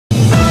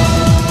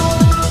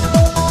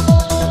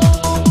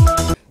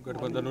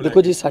गठबंधन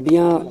देखो जी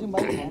साडियां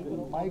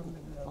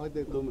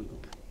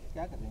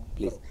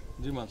प्लीज़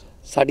जी मान साहब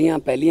साडियां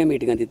पहलियां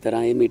मीटिंगां की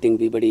तरह ये मीटिंग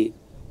भी बड़ी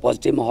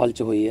पॉजिटिव माहौल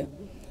च हुई है।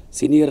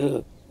 सीनियर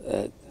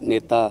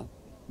नेता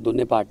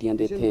दोनों पार्टियां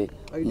दे इत्थे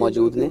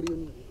मौजूद ने,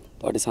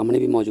 तुहाडे सामने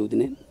भी मौजूद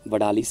ने।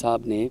 वडाली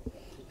साहब ने,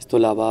 इस तो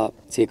इलावा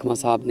सेखवा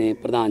साहब ने,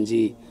 प्रधान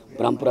जी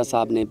ब्रह्मपुरा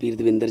साहब ने, पीर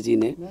दविंदर जी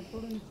ने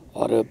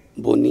और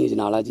बोनी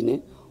जनाला जी ने,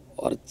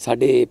 और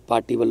साडे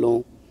पार्टी वालों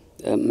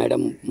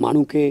मैडम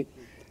माणूके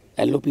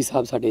LOP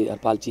साहब साडे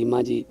हरपाल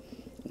चीमा जी,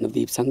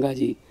 नवदीप संघा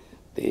जी,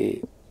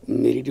 ते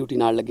मेरी ड्यूटी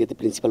नाल लगे तो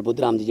प्रिंसीपल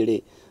बुद्धराम जी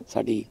जिहड़े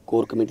साडी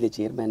कोर कमेटी के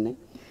चेयरमैन ने।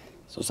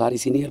 सो सारी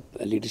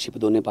सीनियर लीडरशिप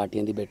दोनों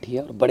पार्टियां की बैठी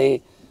है और बड़े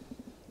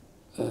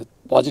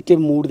पॉजिटिव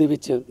मूड दे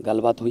विच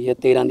गलबात हुई है।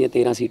 13 दी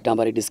 13 सीटां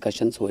बारे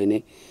डिस्कशनस होए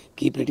ने,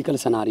 की पोलीटिकल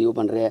सनारीओ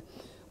बन रहा है।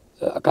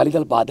 अकाली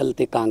दल बादल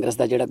ते कांग्रेस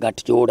का जिहड़ा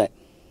गठजोड़ है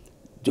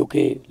जो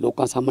कि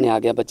लोगों सामने आ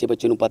गया, बच्चे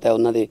बच्चे नूं पता है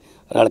उन्होंने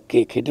रल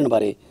के खेडण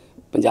बारे,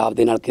 पंजाब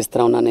दे नाल किस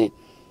तरह उन्होंने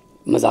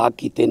मजाक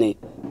कीते ने,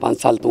 5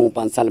 साल तू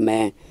 5 साल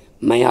मैं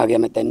आ गया,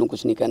 मैं तैनूं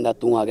कुछ नहीं कहंदा,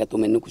 तू आ गया तू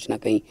मैनूं कुछ ना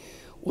कहीं,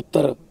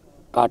 उत्तर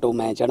काटो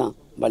मैं चढ़ा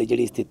वाली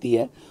जिहड़ी स्थिति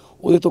है,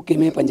 उहदे तो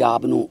किवें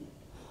पंजाब नूं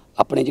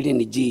अपने जिहड़े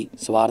निजी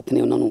स्वार्थ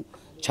ने उन्होंने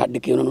छड्ड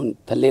के उन्होंने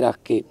थल्ले रख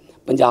के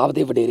पंजाब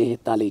दे वडेरे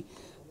हितां लई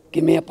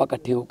किवें आपां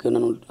इकट्ठे होकर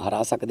उन्होंने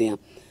हरा सकते हैं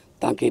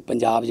ताकि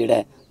पंजाब जिहड़ा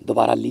है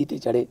दोबारा लीह ते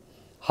चढ़े।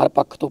 हर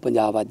पक्ष तो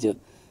पंजाब अज,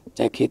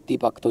 चाहे खेती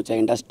पक्ष तो, चाहे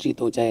इंडस्ट्री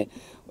तो, चाहे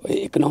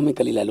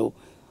इकनोमिकली लै लो,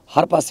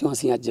 हर पास्यों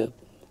असीं अज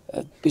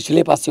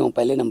पिछले पास्यों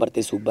पहले नंबर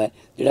ते सूबा है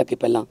जिहड़ा कि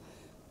पहलां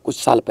कुछ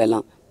साल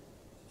पहलां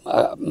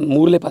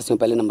मूरले पास्यों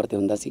पहले नंबर ते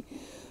हुंदा सी।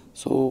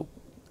 सो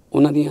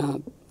उन्हां दियां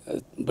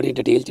बड़ी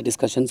डिटेल च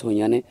डिस्कशनस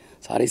होईयां ने,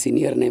 सारे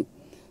सीनियर ने,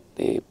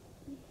 ते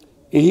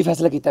यही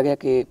फैसला किया गया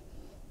कि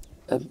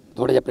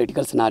थोड़ा जिहा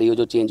पोलीटिकल सनारीओ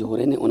जो चेंज हो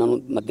रहे हैं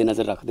उन्होंने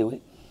मद्देनज़र रखते हुए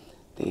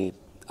ते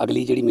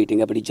अगली जिहड़ी मीटिंग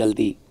है बड़ी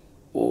जल्दी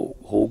वो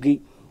होगी,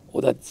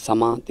 उहदा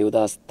समा ते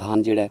उहदा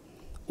स्थान जिहड़ा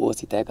वो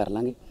असीं तय कर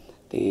लांगे।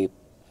 ते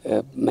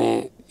मैं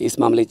इस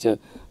मामले च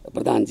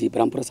प्रधान जी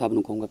ब्रह्मपुरा साहब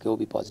नूं कहूँगा कि वो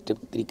भी पॉजिटिव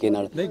तरीके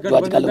नाल जो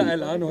अजकल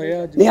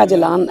नहीं अज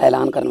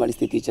ऐलान करने वाली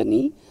स्थिति च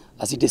नहीं,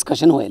 असीं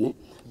डिस्कशन होए ने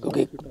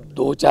क्योंकि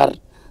दो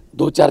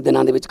चार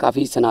दिनों के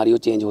काफ़ी सिनारीओ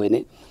चेंज होए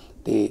ने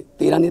ते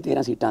 13 दी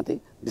 13 सीटां ते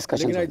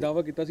डिस्कशन लेकिन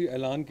दावा किया सी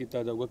ऐलान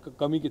किया जाऊगा,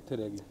 कमी कित्थे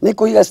रह गई? नहीं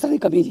कोई इस तरह की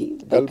कमी जी,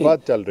 गलबात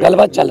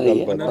चल रही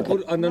है।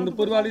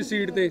 आनंदपुर वाली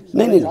सीट ते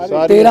नहीं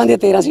 13 दी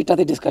 13 सीटां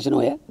ते डिस्कशन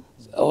होया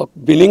और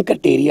बिलिंग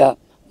क्राइटेरिया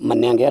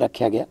मन्निया गया,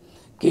 रखा गया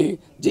कि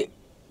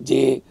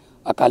जे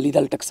अकाली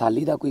दल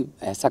टकसाली का कोई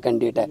ऐसा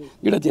कैंडिडेट है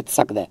जिहड़ा जित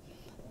सकता है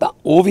तो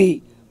वह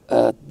भी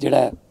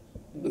जिहड़ा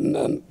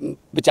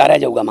विचारिया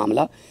जाऊगा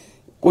मामला।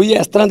 कोई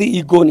इस तरह की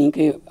ईगो नहीं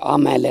कि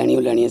मैं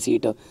लैनी है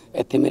सीट,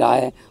 इत्थे मेरा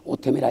है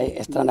उत्थे मेरा है,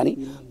 इस तरह का नहीं।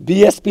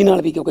 BSP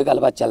नाल भी क्योंकि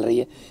गलबात चल रही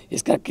है,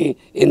 इस करके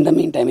इन द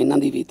मीन टाइम इन्हां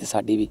दी भी ते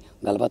साडी भी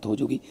गलबात हो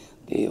जूगी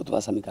ते उस तो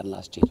बाद समीकरण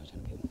लास्ट चेंज हो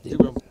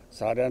जाएंगे।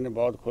 सारिਆਂ ने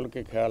बहुत खुल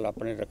के ख्याल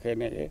अपने रखे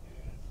ने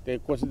ते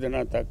कुछ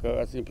दिनों तक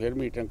असीं फिर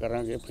मीटिंग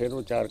करांगे, फिर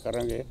विचार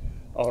करांगे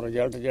और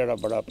रिजल्ट जिहड़ा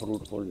बड़ा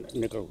फ्रूटफुल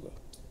निकलूगा।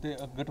 ते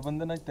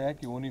गठबंधन अज तय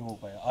क्यों नहीं हो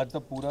पाया? अज तो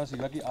पूरा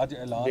सीगा कि अज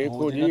ऐलान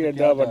देखो जी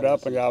एडा वड्डा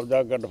पंजाब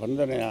दा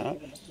गठबंधन आ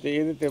ते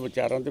इहदे ते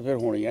विचारां ते फिर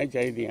होणियां ही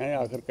चाहीदियां।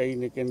 आखिर कई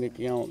निक्के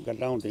निक्कियां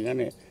गल्लां हुंदियां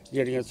ने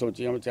ਜਿਹੜੀਆਂ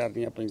सोचियां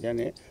विचारदियां पैंदियां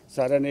ने।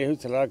 सारिਆਂ ने ਇਹੋ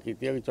सलाह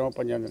कीती है कि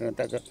 4-5 दिनों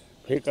तक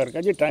फिर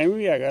करके जी टाइम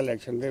भी हैगा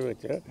इलैक्शन दे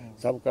विच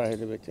सब काहे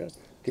दे विच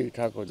ठीक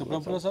ठाक हो जाए।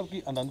 ब्रह्मपुरा साहब की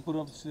आनंदपुर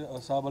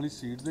साहब वाली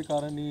सीट के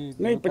कारण ही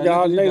नहीं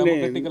पंजाब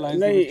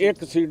नहीं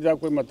एक सीट का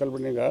कोई मतलब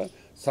नहीं गा।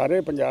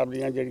 सारे पंजाब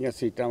दीयां ਜਿਹੜੀਆਂ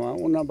सीटां वा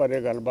उन्हां बारे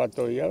गलबात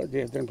होई है।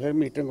 जिस दिन फिर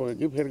मीटिंग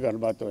होएगी फिर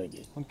गलबात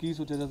होएगी। हुण की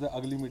सोचा जाता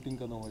अगली मीटिंग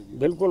कदों होएगी?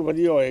 बिल्कुल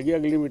वधिया होएगी,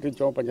 अगली मीटिंग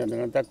 4-5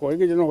 दिनों तक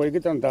होएगी। ਜਦੋਂ होएगी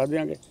तुहानूं दस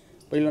देंगे,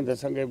 पहले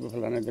दसांगे भी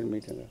फलाने दिन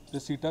मीटिंग है। तो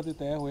सीटां ते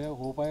तय होया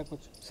हो पाया कुछ?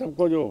 सब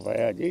कुछ हो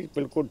पाया जी,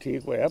 बिल्कुल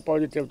ठीक होया,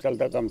 पॉजिटिव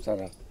चलता काम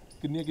सारा।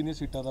 किन्नियां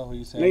सीटां दा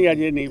होई? नहीं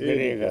अजे नहीं, फिर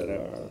ये गल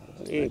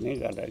ये नहीं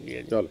गल है जी।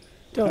 चलो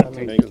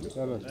थैंक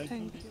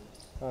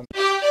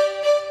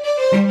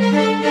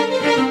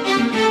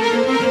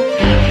यू।